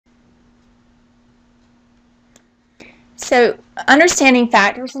So, understanding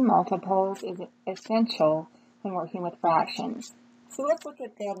factors and multiples is essential when working with fractions. So let's look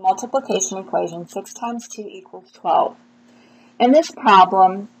at the multiplication equation. 6 times 2 equals 12. In this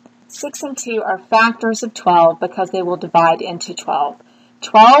problem, 6 and 2 are factors of 12 because they will divide into 12.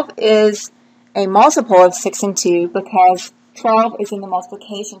 12 is a multiple of 6 and 2 because 12 is in the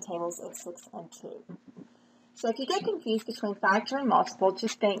multiplication tables of 6 and 2. So if you get confused between factor and multiple,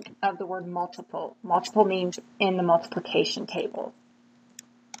 just think of the word multiple. Multiple means in the multiplication table.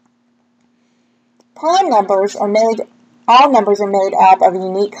 Prime numbers are made, all numbers are made up of a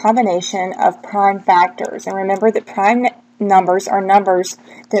unique combination of prime factors. And remember that prime numbers are numbers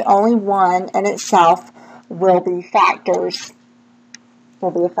that only one in itself will be factors,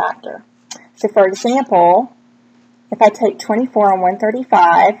 will be a factor. So for example, if I take 24 and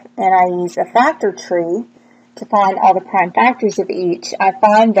 135 and I use a factor tree to find all the prime factors of each, I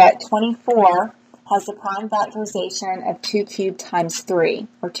find that 24 has the prime factorization of 2 cubed times 3,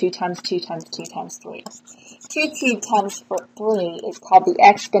 or 2 times 2 times 2 times 3. 2 cubed times 3 is called the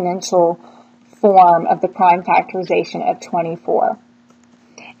exponential form of the prime factorization of 24.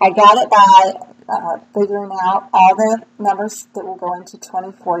 I got it by figuring out all the numbers that will go into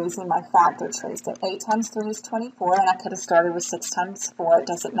 24 using my factor tree. So 8 times 3 is 24, and I could have started with 6 times 4. It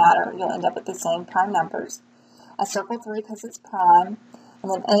doesn't matter. You'll end up with the same prime numbers. I circle 3 because it's prime,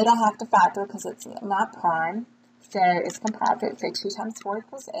 and then 8 I have to factor because it's not prime, so it's composite. So 2 times 4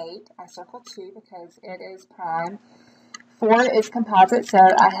 equals 8. I circle 2 because it is prime. 4 is composite, so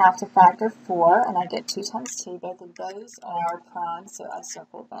I have to factor 4, and I get 2 times 2. Both of those are prime, so I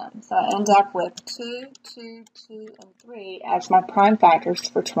circle them. So I end up with 2, 2, 2, and 3 as my prime factors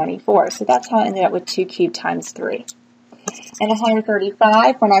for 24. So that's how I ended up with 2 cubed times 3. And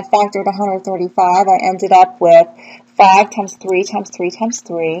 135, when I factored 135, I ended up with 5 times 3 times 3 times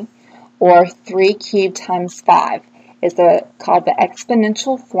 3, or 3 cubed times 5, is called the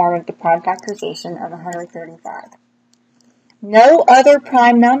exponential form of the prime factorization of 135. No other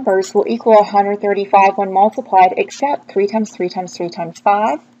prime numbers will equal 135 when multiplied except 3 times 3 times 3 times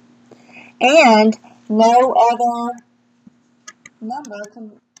 5, and no other number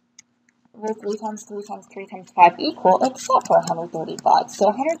will 3 times 3 times 3 times 5 equal except for 135. So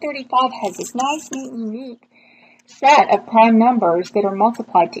 135 has this nice, neat, unique set of prime numbers that are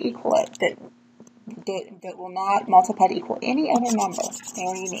multiplied to equal it, that will not multiply to equal any other number. They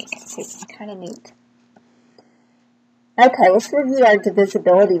are unique. So it's kind of neat. Okay, let's review our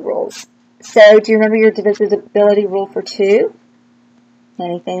divisibility rules. So do you remember your divisibility rule for 2?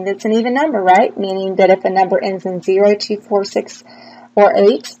 Anything that's an even number, right? Meaning that if a number ends in 0, 2, 4, 6, or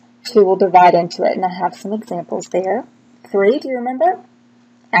 8, 2 will divide into it. And I have some examples there. 3, do you remember?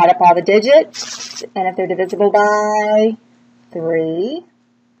 Add up all the digits, and if they're divisible by 3,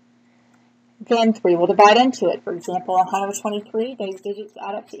 then 3 will divide into it. For example, 123, those digits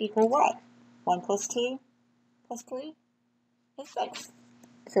add up to equal what? 1 plus 2 plus 3 is 6.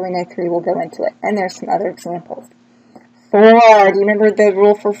 So we know 3 will go into it. And there's some other examples. 4, do you remember the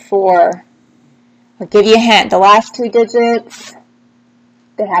rule for 4? I'll give you a hint. The last 2 digits,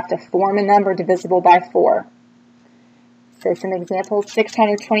 they have to form a number divisible by 4. So some examples,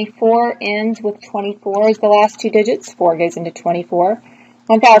 624 ends with 24 as the last 2 digits. 4 goes into 24.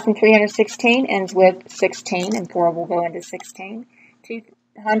 1,316 ends with 16, and 4 will go into 16.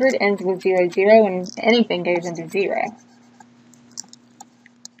 200 ends with 0, 0, and anything goes into 0.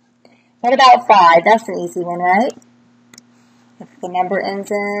 What about 5? That's an easy one, right? If the number ends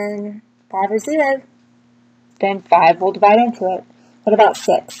in 5 or 0, then 5 will divide into it. What about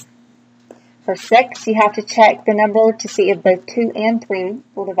 6? For 6, you have to check the number to see if both 2 and 3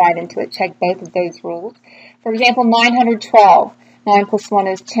 will divide into it. Check both of those rules. For example, 912. 9 plus 1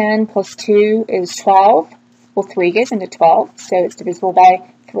 is 10, plus 2 is 12. Well, 3 goes into 12, so it's divisible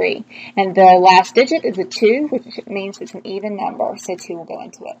by 3. And the last digit is a 2, which means it's an even number, so 2 will go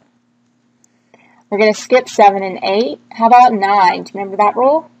into it. We're going to skip 7 and 8. How about 9? Do you remember that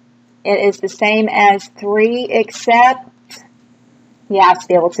rule? It is the same as 3, except you have to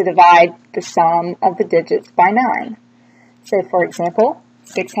be able to divide the sum of the digits by 9. So, for example,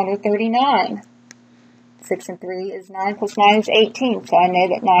 639. 6 and 3 is 9, plus 9 is 18. So I know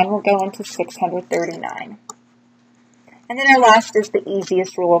that 9 will go into 639. And then our last is the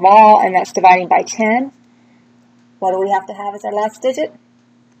easiest rule of all, and that's dividing by 10. What do we have to have as our last digit?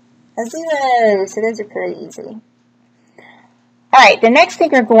 A 0. So those are pretty easy. All right, the next thing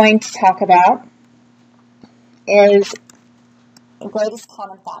we're going to talk about is the greatest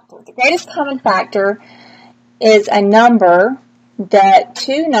common factor. The greatest common factor is a number that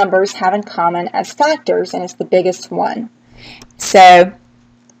 2 numbers have in common as factors, and it's the biggest one. So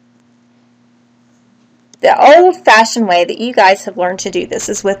the old-fashioned way that you guys have learned to do this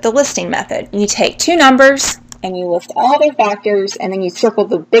is with the listing method. You take two numbers and you list all their factors, and then you circle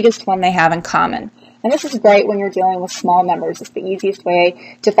the biggest one they have in common. And this is great when you're dealing with small numbers. It's the easiest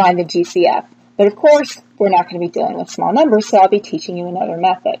way to find the GCF. But of course, we're not going to be dealing with small numbers, so I'll be teaching you another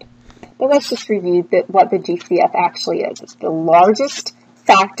method. But let's just review what the GCF actually is. It's the largest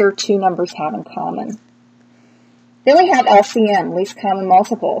factor two numbers have in common. Then we have LCM, least common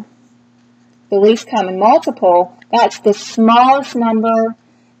multiple. The least common multiple, that's the smallest number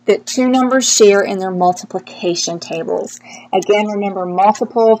that two numbers share in their multiplication tables. Again, remember,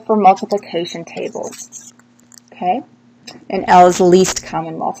 multiple for multiplication tables. Okay? And L is the least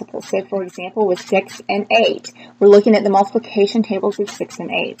common multiple. So, for example, with 6 and 8, we're looking at the multiplication tables of 6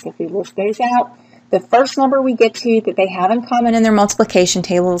 and 8. So if we list those out, the first number we get to that they have in common in their multiplication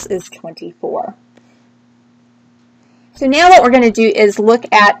tables is 24. So now what we're going to do is look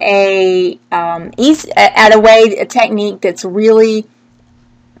at a technique that's really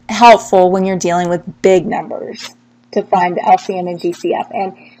helpful when you're dealing with big numbers to find the LCM and GCF.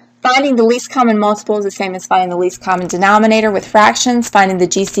 And finding the least common multiple is the same as finding the least common denominator with fractions. Finding the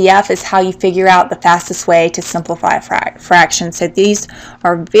GCF is how you figure out the fastest way to simplify a fraction. So these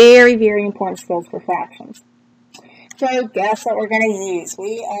are very, very important skills for fractions. So guess what we're going to use?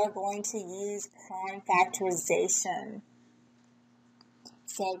 We are going to use prime factorization.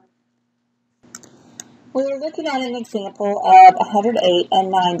 So we're looking at an example of 108 and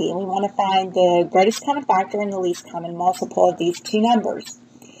 90, and we want to find the greatest common factor and the least common multiple of these two numbers.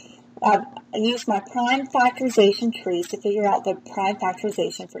 I used my prime factorization trees to figure out the prime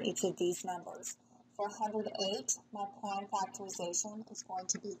factorization for each of these numbers. For 108, my prime factorization is going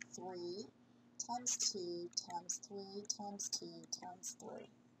to be 3 times 2 times 3 times 2 times 3.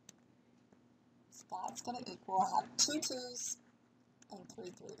 So that's going to equal, I have 2 2's and 3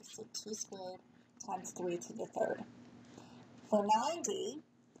 3's, so 2 squared times 3 to the third. For 90,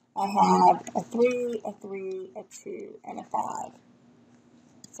 I have a 3, a 3, a 2, and a 5.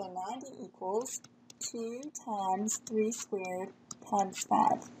 So 90 equals 2 times 3 squared times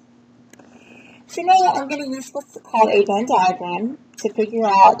 5. So now I'm going to use what's called a Venn diagram to figure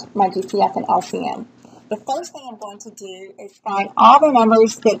out my GCF and LCM. The first thing I'm going to do is find all the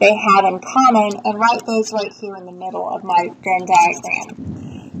numbers that they have in common and write those right here in the middle of my Venn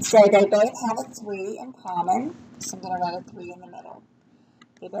diagram. So they both have a 3 in common, so I'm going to write a 3 in the middle.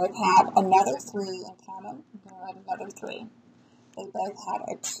 They both have another 3 in common, I'm going to write another 3. They both have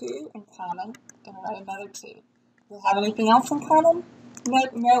a 2 in common, I'm going to write another 2. Do they have anything else in common?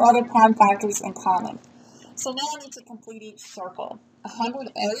 No other prime factors in common. So now I need to complete each circle.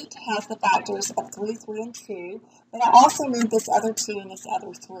 108 has the factors of 3, 3, and 2, but I also need this other 2 and this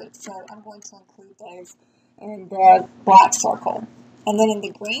other 3, so I'm going to include those in the black circle. And then in the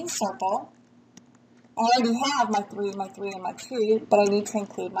green circle, I already have my 3, and my 2, but I need to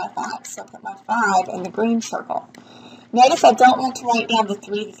include my 5, so I put my 5 in the green circle. Notice I don't want to write down the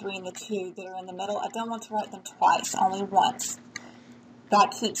 3, and the 2 that are in the middle. I don't want to write them twice, only once.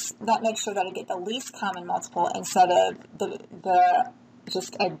 That makes sure that I get the least common multiple instead of the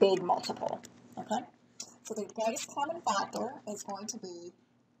just a big multiple. Okay? So the greatest common factor is going to be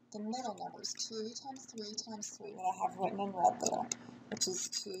the middle numbers, 2 times 3 times 3, that I have written in red there, which is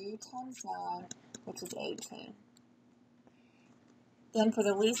 2 times 9, which is 18. Then for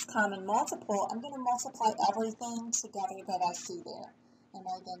the least common multiple, I'm going to multiply everything together that I see there in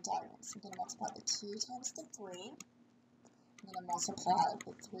my Venn diagram. So I'm going to multiply the 2 times the 3. I'm going to multiply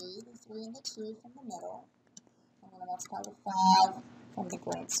the 3, and the 2 from the middle. I'm going to multiply the 5 from the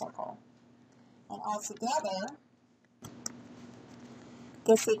green circle. And altogether,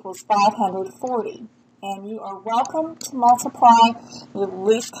 this equals 540. And you are welcome to multiply your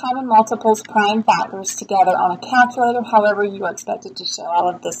least common multiples prime factors together on a calculator, however you are expected to show all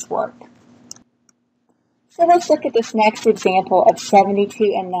of this work. So let's look at this next example of 72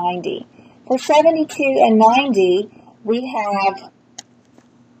 and 90. For 72 and 90, we have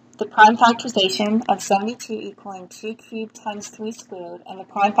the prime factorization of 72 equaling 2 cubed times 3 squared, and the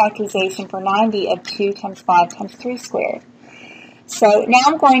prime factorization for 90 of 2 times 5 times 3 squared. So now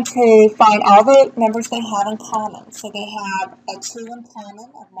I'm going to find all the numbers they have in common. So they have a 2 in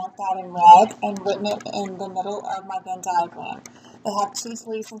common, I've marked out in red and written it in the middle of my Venn diagram. They have 2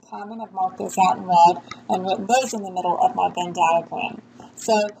 3's in common, I've marked those out in red and written those in the middle of my Venn diagram.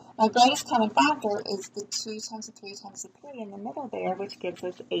 So my greatest common factor is the 2 times the 3 times the 3 in the middle there, which gives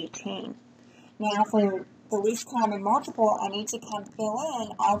us 18. Now for the least common multiple, I need to come fill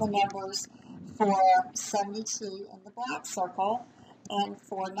in all the numbers for 72 in the black circle and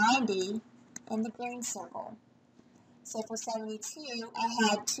for 90 in the green circle. So for 72, I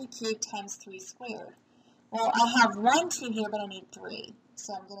had 2 cubed times 3 squared. Well, I have 1 2 here, but I need 3.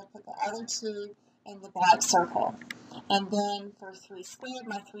 So I'm going to put the other 2 in the black circle. And then for 3 squared,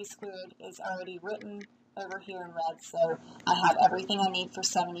 my 3 squared is already written over here in red. So I have everything I need for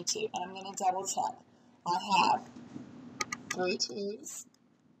 72. And I'm going to double check. I have 3 2's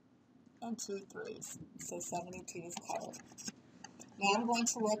and 2 3's. So 72 is covered. Now I'm going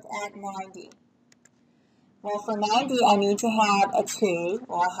to look at 90. Well, for 90, I need to have a 2.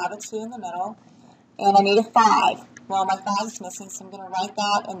 Well, I have a 2 in the middle. And I need a 5. Well, my 5 is missing, so I'm going to write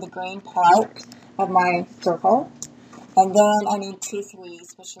that in the green part of my circle. And then I need 2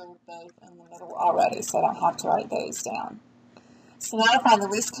 3's, which are both in the middle already, so I don't have to write those down. So now to find the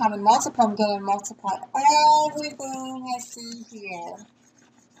least common multiple, I'm going to multiply everything I see here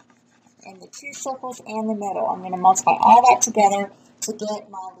in the 2 circles and the middle. I'm going to multiply all that together to get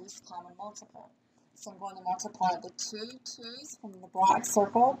my least common multiple. So I'm going to multiply the 2 2's from the black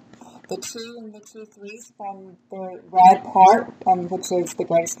circle, the 2 and the 2 3's from the red part, which is the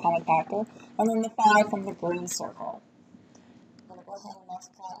greatest common factor, and then the 5 from the green circle. I'm going to go ahead and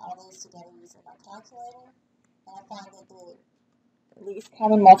multiply all those together using my calculator, and I find that the least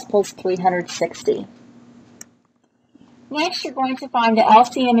common multiple is 360. Next, you're going to find the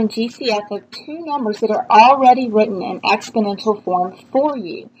LCM and GCF of 2 numbers that are already written in exponential form for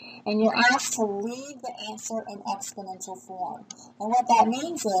you. And you're asked to leave the answer in exponential form. And what that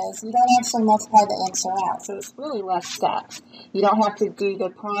means is you don't actually multiply the answer out, so it's really less steps. You don't have to do the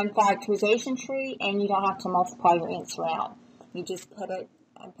prime factorization tree, and you don't have to multiply your answer out. You just put the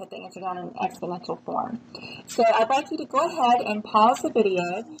answer down in exponential form. So I'd like you to go ahead and pause the video,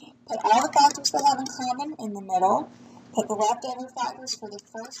 put all the factors they have in common in the middle, put the leftover factors for the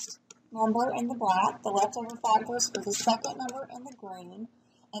first number in the black, the leftover factors for the second number in the green,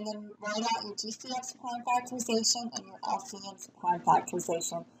 and then write out your GCF's prime factorization and your LCM's prime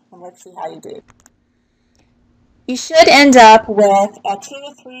factorization, and let's see how you do. You should end up with a 2,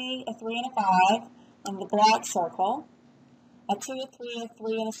 a 3, a 3, and a 5 in the black circle, a 2, a 3, a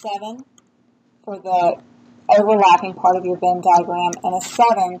 3, and a 7 for the overlapping part of your Venn diagram, and a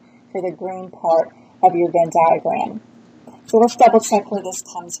 7 for the green part of your Venn diagram. So let's double check where this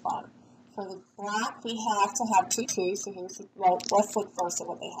comes from. For the black, we have to have 2 2's. So let's look first at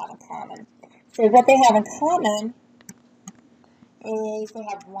what they have in common. So what they have in common is they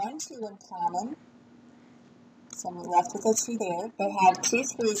have 1 2 in common. So I'm left with a 2 there. They have 2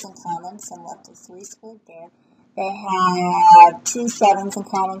 3's in common. So I'm left with 3 squared there. They have 2 7's in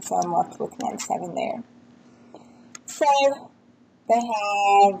common. So I'm left with 1 7 there. So they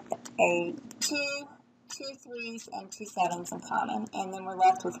have a 2 3's and 2 7's in common, and then we're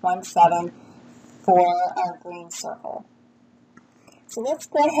left with 1 7 for our green circle. So let's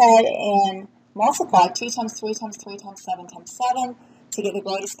go ahead and multiply 2 times 3 times 3 times 7 times 7 to get the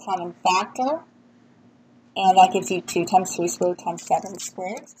greatest common factor, and that gives you 2 times 3 squared times 7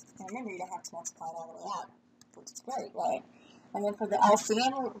 squared. And remember, you don't have to multiply it all the way out, which is great, right? And then for the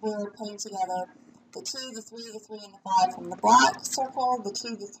LCM, we're putting together the 2, the 3, the 3, and the 5 from the black circle, the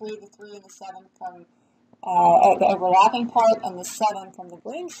 2, the 3, the 3, and the 7 from the overlapping part, and the 7 from the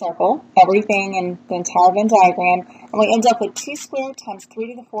green circle, everything in the entire Venn diagram, and we end up with 2 squared times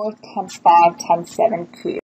 3 to the 4th times 5 times 7 cubed.